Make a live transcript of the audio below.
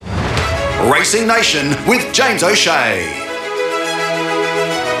Racing Nation with James O'Shea.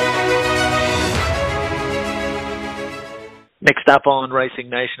 Next up on Racing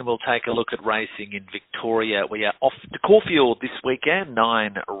Nation, we'll take a look at racing in Victoria. We are off to Caulfield this weekend,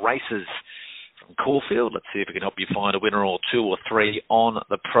 9 races from Caulfield. Let's see if we can help you find a winner or 2 or 3 on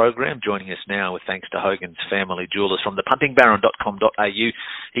the program. Joining us now with thanks to Hogan's Family Jewellers from thepuntingbaron.com.au.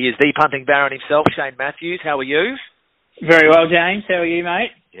 He is the punting baron himself, Shane Matthews. How are you? Very well, James. How are you,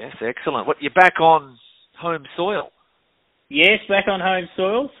 mate? Yes, excellent. You're back on home soil? Yes, back on home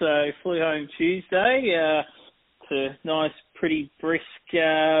soil. So flew home Tuesday to nice, pretty brisk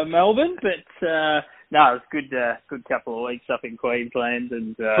Melbourne. But no, it was good couple of weeks up in Queensland.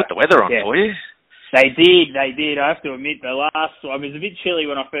 And put the weather on for you. They did. I have to admit, the last one, it was a bit chilly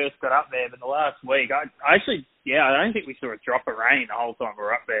when I first got up there, but the last week, I don't think we saw a drop of rain the whole time we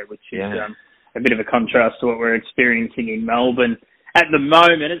were up there, which is a bit of a contrast to what we're experiencing in Melbourne. At the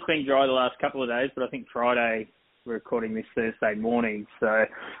moment, it's been dry the last couple of days, but I think Friday, we're recording this Thursday morning, so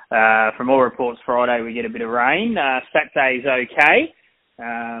from all reports, Friday we get a bit of rain. Saturday's okay,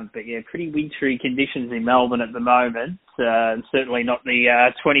 but yeah, pretty wintry conditions in Melbourne at the moment, and certainly not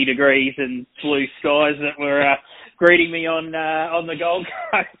the 20 degrees and blue skies that were greeting me on the Gold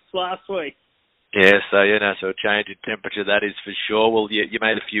Coast last week. Yeah, so a change in temperature, that is for sure. Well, you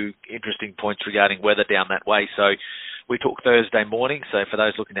made a few interesting points regarding weather down that way. So we talk Thursday morning. So for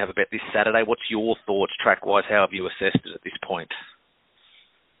those looking to have a bet this Saturday, what's your thoughts track-wise? How have you assessed it at this point?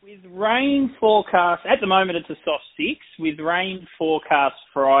 With rain forecast, at the moment it's a soft 6. With rain forecast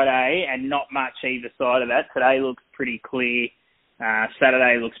Friday and not much either side of that, today looks pretty clear.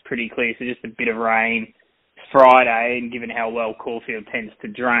 Saturday looks pretty clear, so just a bit of rain Friday, and given how well Caulfield tends to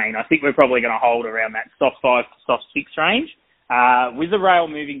drain, I think we're probably going to hold around that soft 5 to soft 6 range, with the rail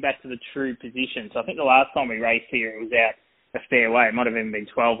moving back to the true position. So I think the last time we raced here, it was out a fair way. It might have even been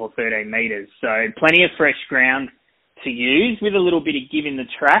 12 or 13 metres. So plenty of fresh ground to use with a little bit of give in the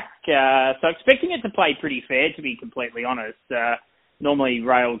track. So expecting it to play pretty fair, to be completely honest. Normally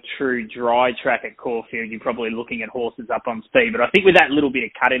rail true dry track at Caulfield, you're probably looking at horses up on speed. But I think with that little bit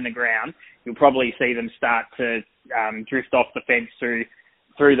of cut in the ground, you'll probably see them start to drift off the fence through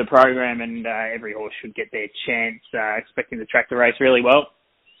the program, and every horse should get their chance, expecting the track to race really well.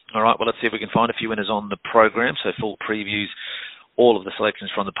 All right, well, let's see if we can find a few winners on the program. So full previews, all of the selections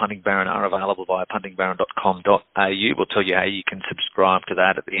from the Punting Baron are available via puntingbaron.com.au. We'll tell you how you can subscribe to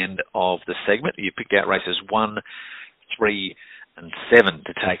that at the end of the segment. You picked out races 1, 3, and 7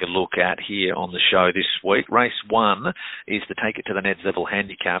 to take a look at here on the show this week. Race 1 is the Take It to the Neds Level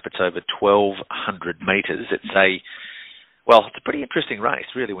handicap. It's over 1,200 metres. It's a pretty interesting race,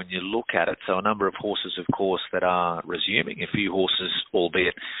 really, when you look at it. So a number of horses, of course, that are resuming. A few horses,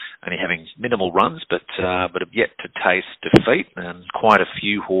 albeit only having minimal runs, but have yet to taste defeat, and quite a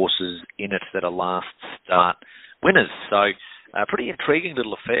few horses in it that are last start winners. So a pretty intriguing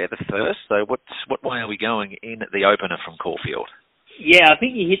little affair, the first. So what way are we going in the opener from Caulfield? Yeah, I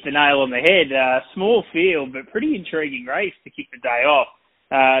think you hit the nail on the head. Small field, but pretty intriguing race to kick the day off.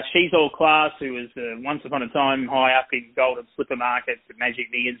 She's All Class, who was once upon a time high up in Golden Slipper markets, the Magic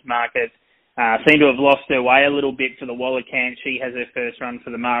Millions markets, seemed to have lost her way a little bit for the Waller camp. She has her first run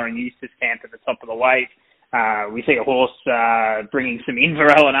for the Mara and Eustace camp at the top of the weight. We see a horse bringing some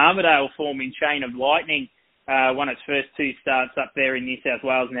Inverell and Armidale form in Chain of Lightning. Won its first 2 starts up there in New South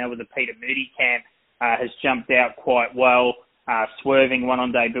Wales now with the Peter Moody camp. Has jumped out quite well. Swerving one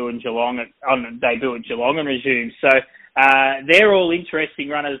on debut at Geelong and resumed. So they're all interesting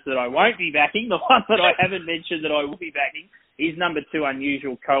runners that I won't be backing. The one that I haven't mentioned that I will be backing is number 2,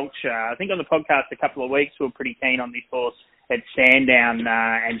 Unusual Culture. I think on the podcast a couple of weeks we were pretty keen on this horse at Sandown,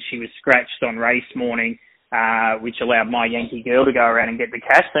 and she was scratched on race morning, which allowed my Yankee Girl to go around and get the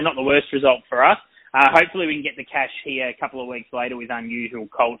cash. So not the worst result for us. Hopefully we can get the cash here a couple of weeks later with Unusual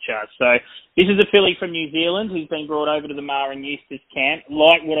Culture. So this is a filly from New Zealand who's been brought over to the Mara and Eustace camp.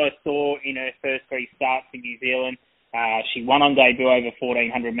 Like what I saw in her first 3 starts in New Zealand, she won on debut over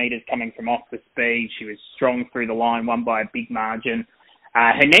 1,400 metres coming from off the speed. She was strong through the line, won by a big margin.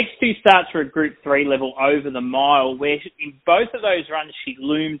 Her next 2 starts were at Group 3 level over the mile, where in both of those runs she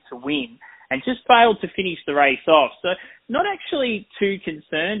loomed to win and just failed to finish the race off. So not actually too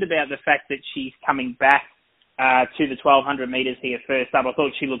concerned about the fact that she's coming back to the 1,200 metres here first up. I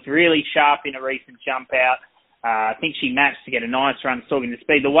thought she looked really sharp in a recent jump out. I think she matched to get a nice run talking the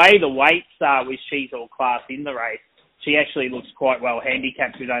speed. The way the weights are with She's All Class in the race, she actually looks quite well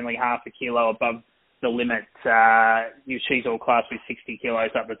handicapped with only half a kilo above the limit. She's All Class with 60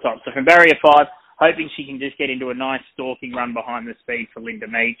 kilos up the top. So from barrier 5, hoping she can just get into a nice stalking run behind the speed for Linda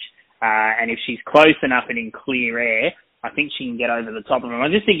Meach. And if she's close enough and in clear air, I think she can get over the top of him. I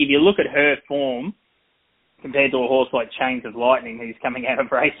just think if you look at her form compared to a horse like Chains of Lightning, who's coming out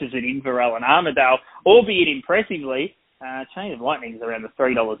of races at Inverell and Armidale, albeit impressively, Chains of Lightning is around the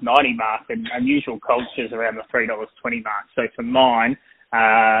 $3.90 mark, and Unusual Culture is around the $3.20 mark. So for mine,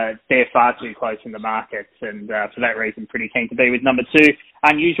 they're far too close in the markets, and for that reason, pretty keen to be with number 2,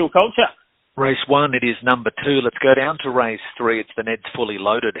 Unusual Culture. Race 1, it is number 2. Let's go down to race 3. It's the Ned's Fully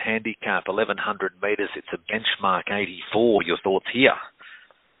Loaded handicap, 1,100 metres. It's a benchmark 84. Your thoughts here?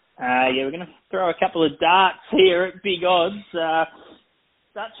 We're going to throw a couple of darts here at big odds.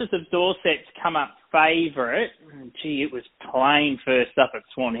 Duchess of Dorset's come up favourite. Gee, it was plain first up at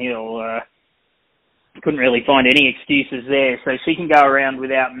Swan Hill. Couldn't really find any excuses there. So she can go around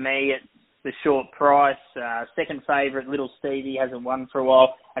without me at the short price. Second favourite, Little Stevie, hasn't won for a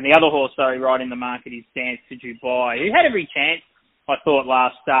while. And the other horse, though, right in the market is Dance to Dubai, who had every chance, I thought,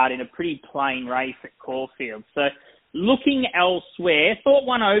 last start in a pretty plain race at Caulfield. So looking elsewhere, thought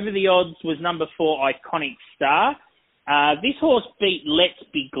one over the odds was number 4, Iconic Star. This horse beat Let's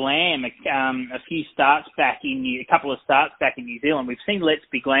Be Glam a couple of starts back in New Zealand. We've seen Let's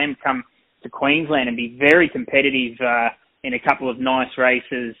Be Glam come to Queensland and be very competitive in a couple of nice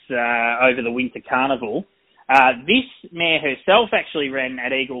races over the Winter Carnival. This mare herself actually ran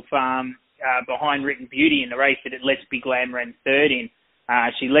at Eagle Farm behind Written Beauty in the race that Let's Be Glam ran third in.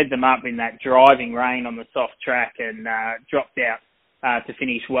 She led them up in that driving rain on the soft track and dropped out to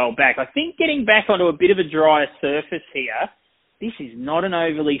finish well back. I think getting back onto a bit of a drier surface here, this is not an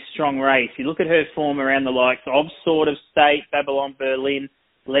overly strong race. You look at her form around the likes of Sort of State, Babylon Berlin,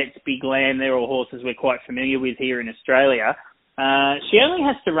 Let's Be Glam. They're all horses we're quite familiar with here in Australia. She only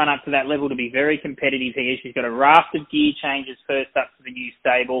has to run up to that level to be very competitive here. She's got a raft of gear changes first up to the new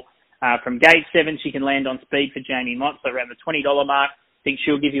stable. From gate 7, she can land on speed for Jamie Mott, so around the $20 mark. I think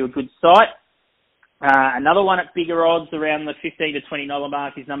she'll give you a good sight. Another one at bigger odds around the $15 to $20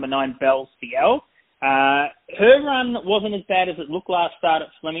 mark is number 9, Belle Ciel. Her run wasn't as bad as it looked last start at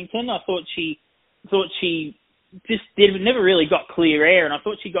Flemington. I thought she just never really got clear air, and I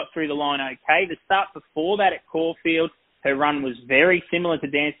thought she got through the line okay. The start before that at Caulfield, her run was very similar to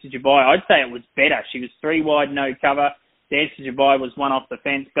Dance to Dubai. I'd say it was better. She was 3 wide, no cover. Dance to Dubai was 1 off the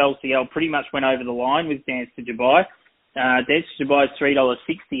fence. Belle Ciel pretty much went over the line with Dance to Dubai. Dance to Dubai is $3.60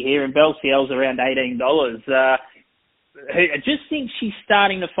 here, and Belle Ciel's around $18. I just think she's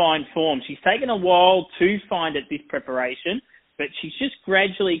starting to find form. She's taken a while to find at this preparation, but she's just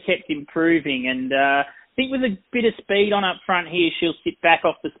gradually kept improving, and I think with a bit of speed on up front here, she'll sit back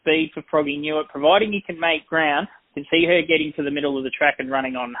off the speed for Froggy Newitt, providing you can make ground. You can see her getting to the middle of the track and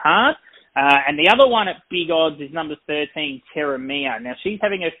running on hard. And the other one at big odds is number 13, Terra Mia. Now, she's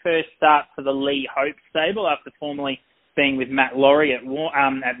having her first start for the Lee Hope stable after formerly being with Matt Laurie at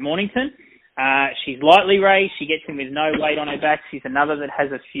Mornington. She's lightly raced. She gets in with no weight on her back. She's another that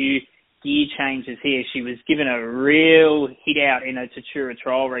has a few gear changes here. She was given a real hit out in a Tatura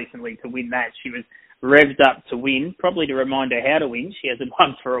trial recently to win that. She was revved up to win, probably to remind her how to win. She hasn't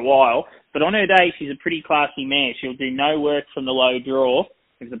won for a while. But on her day, she's a pretty classy mare. She'll do no work from the low draw.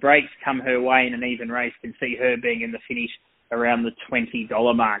 If the breaks come her way in an even race, can see her being in the finish around the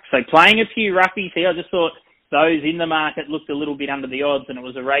 $20 mark. So playing a few roughies here, I just thought those in the market looked a little bit under the odds, and it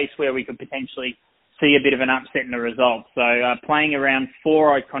was a race where we could potentially see a bit of an upset in the result. So playing around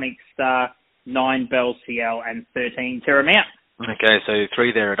 4 Iconic Star, 9 Belle Ciel, and 13 Terra Mia. Okay, so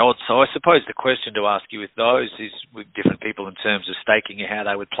 3 there at odds. So I suppose the question to ask you with those is with different people in terms of staking how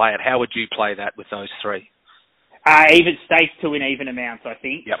they would play it. How would you play that with those 3? Even stakes to in even amounts, I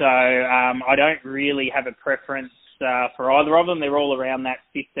think. Yep. So I don't really have a preference for either of them. They're all around that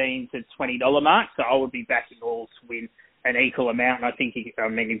 $15 to $20 mark, so I would be backing all to win an equal amount. And I think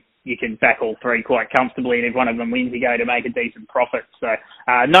you can back all 3 quite comfortably, and if one of them wins, you go to make a decent profit. So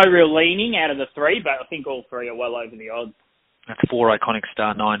no real leaning out of the 3, but I think all 3 are well over the odds. That's 4 Iconic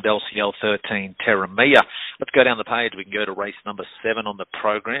Star, 9 Belle Ciel, 13 Terra Mia. Let's go down the page. We can go to race number 7 on the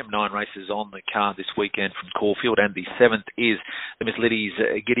program. 9 races on the card this weekend from Caulfield, and the 7th is the Miss Liddy's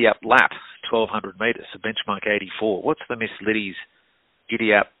Giddy Up Lap, 1,200 metres, a benchmark 84. What's the Miss Liddy's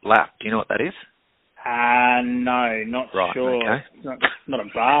Giddy Up Lap? Do you know what that is? No, not right, sure. Okay. It's not a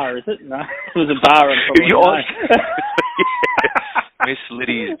bar, is it? No, it was a bar. Miss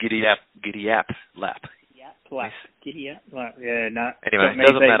Liddy's Giddy Up Lap. Lap. Giddy Up. Yeah, no. Anyway, it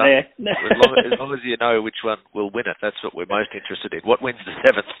doesn't matter. as long as you know which one will win it. That's what we're most interested in. What wins the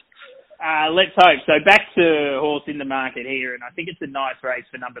 7th? Let's hope. So back to horse in the market here, and I think it's a nice race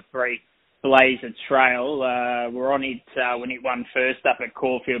for number 3, Blazer Trail. We're on it when it won first up at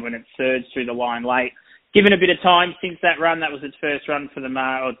Caulfield when it surged through the line late. given a bit of time since that run. That was its first run for the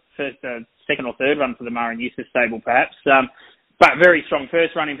Mar, or second or third run for the Murray and Eustace stable, perhaps. But very strong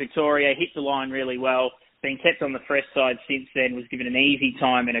first run in Victoria, hit the line really well. Been kept on the fresh side since then, was given an easy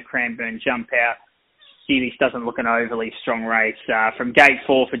time in a Cranbourne jump out. This doesn't look an overly strong race. From gate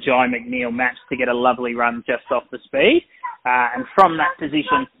 4 for Jai McNeil, matched to get a lovely run just off the speed. And from that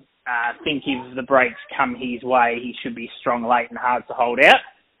position, I think if the breaks come his way, he should be strong late and hard to hold out.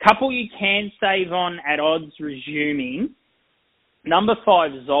 Couple you can save on at odds resuming. Number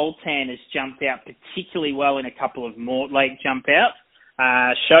 5, Zoltan, has jumped out particularly well in a couple of Mortlake jump outs.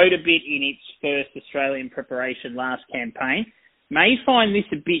 Showed a bit in its first Australian preparation last campaign. May find this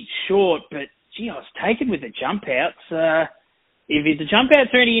a bit short, but gee, I was taken with the jump outs. If the jump outs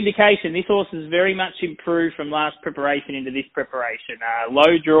are any indication, this horse has very much improved from last preparation into this preparation.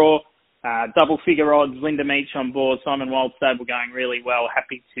 Low draw, double figure odds, Linda Meach on board, Simon Wildstable going really well,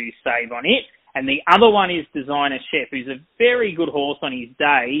 happy to save on it. And the other one is Designer Chef, who's a very good horse on his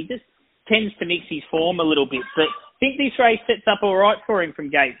day. He just tends to mix his form a little bit, but I think this race sets up all right for him from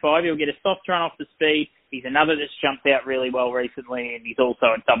gate 5. He'll get a soft run off the speed. He's another that's jumped out really well recently, and he's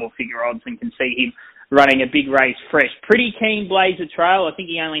also at double figure odds and can see him running a big race fresh. Pretty keen Blazer Trail. I think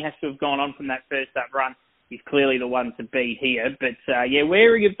he only has to have gone on from that first up run. He's clearly the one to beat here. But,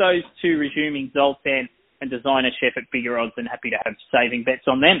 wary of those two resuming, Zoltan and Designer Chef at bigger odds, and happy to have saving bets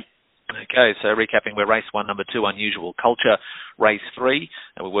on them. Okay, so recapping, we're race 1, number 2, Unusual Culture, race 3,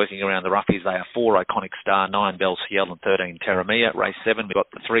 and we're working around the roughies. They are 4, Iconic Star, 9, Bell's Fiel, and 13, Terramia. Race 7, we've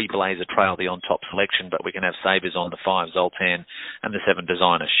got the 3, Blazer Trail, the on-top selection, but we can have savers on the 5, Zoltan, and the 7,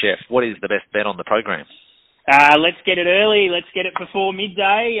 Designer Chef. What is the best bet on the program? Let's get it early. Let's get it before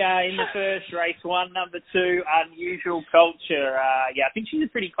midday. In the first, race 1, number 2, Unusual Culture. I think she's a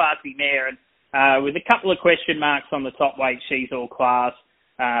pretty classy mare, and with a couple of question marks on the top weight, she's all class.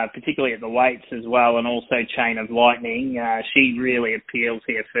 Particularly at the weights as well, and also Chain of Lightning. She really appeals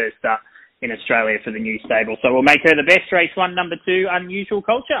here first up in Australia for the new stable. So we'll make her the best. Race 1, number 2, Unusual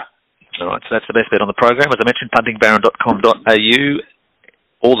Culture. All right, so that's the best bet on the program. As I mentioned, puntingbaron.com.au.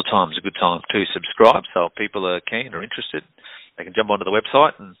 All the time is a good time to subscribe. So if people are keen or interested, they can jump onto the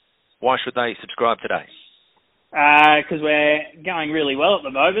website. And why should they subscribe today? Because we're going really well at the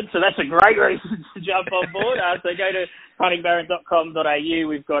moment, so that's a great reason to jump on board. So go to puntingbaron.com.au.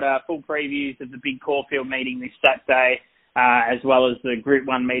 We've got full previews of the big Caulfield meeting this Saturday, as well as the Group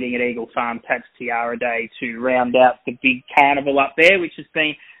 1 meeting at Eagle Farm, Tats Tiara Day, to round out the big carnival up there, which has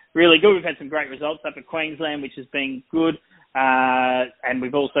been really good. We've had some great results up at Queensland, which has been good. And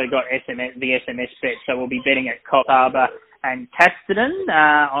we've also got the SMS bet, so we'll be betting at Coffs Harbour and Casterton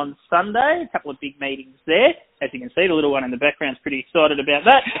on Sunday. A couple of big meetings there. As you can see, the little one in the background's pretty excited about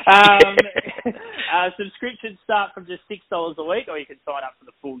that. Subscriptions start from just $6 a week, or you can sign up for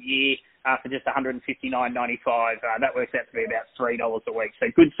the full year for just $159.95. That works out to be about $3 a week.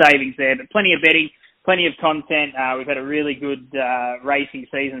 So good savings there, but plenty of betting, plenty of content. We've had a really good racing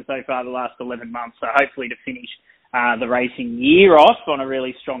season so far the last 11 months, so hopefully to finish the racing year off on a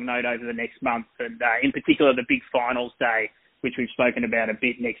really strong note over the next month, and in particular the big finals day, which we've spoken about a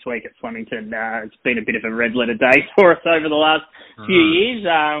bit next week at Flemington. It's been a bit of a red letter day for us over the last few years.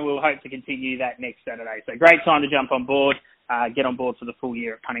 We'll hope to continue that next Saturday. So great time to jump on board. Get on board for the full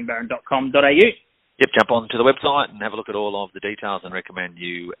year at puntingbaron.com.au. Yep, jump onto the website and have a look at all of the details and recommend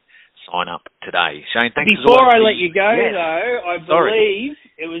you sign up today. Shane, thanks as well. Before I let you go, though, I believe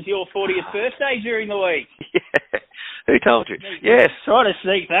it was your 40th birthday during the week. Yeah. Who told you? Yes. Try to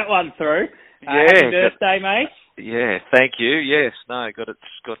sneak that one through. Happy birthday, mate. Yeah, thank you. Yes, no, got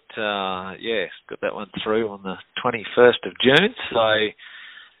that one through on the 21st of June. So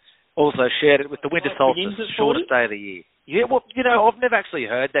also shared it with the winter solstice, the shortest day of the year. Yeah, well, I've never actually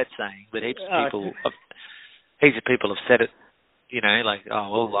heard that saying, but heaps of people have said it.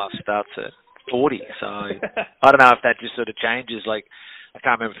 Life starts at 40. So I don't know if that just sort of changes. Like, I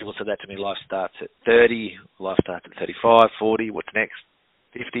can't remember if people said that to me. Life starts at 30, life starts at 35, 40. What's next?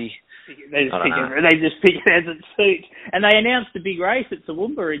 50. They just pick it as it suits. And they announced a big race at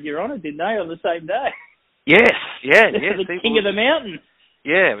Toowoomba in your honour, didn't they, on the same day? Yes. The king of the mountain.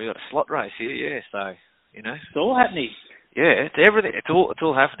 Yeah, we got a slot race here. Yeah, so it's all happening. Yeah, it's everything. It's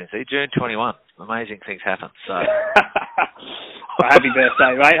all happening. See, June 21. Amazing things happen. So, well, happy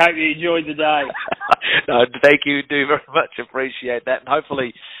birthday, mate. Hope you enjoyed the day. No, thank you. Do very much appreciate that, and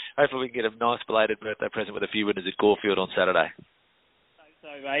hopefully we can get a nice belated birthday present with a few winners at Caulfield on Saturday. So,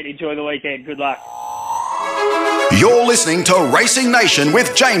 mate, enjoy the weekend. Good luck. You're listening to Racing Nation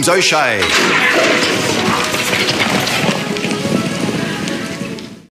with James O'Shea.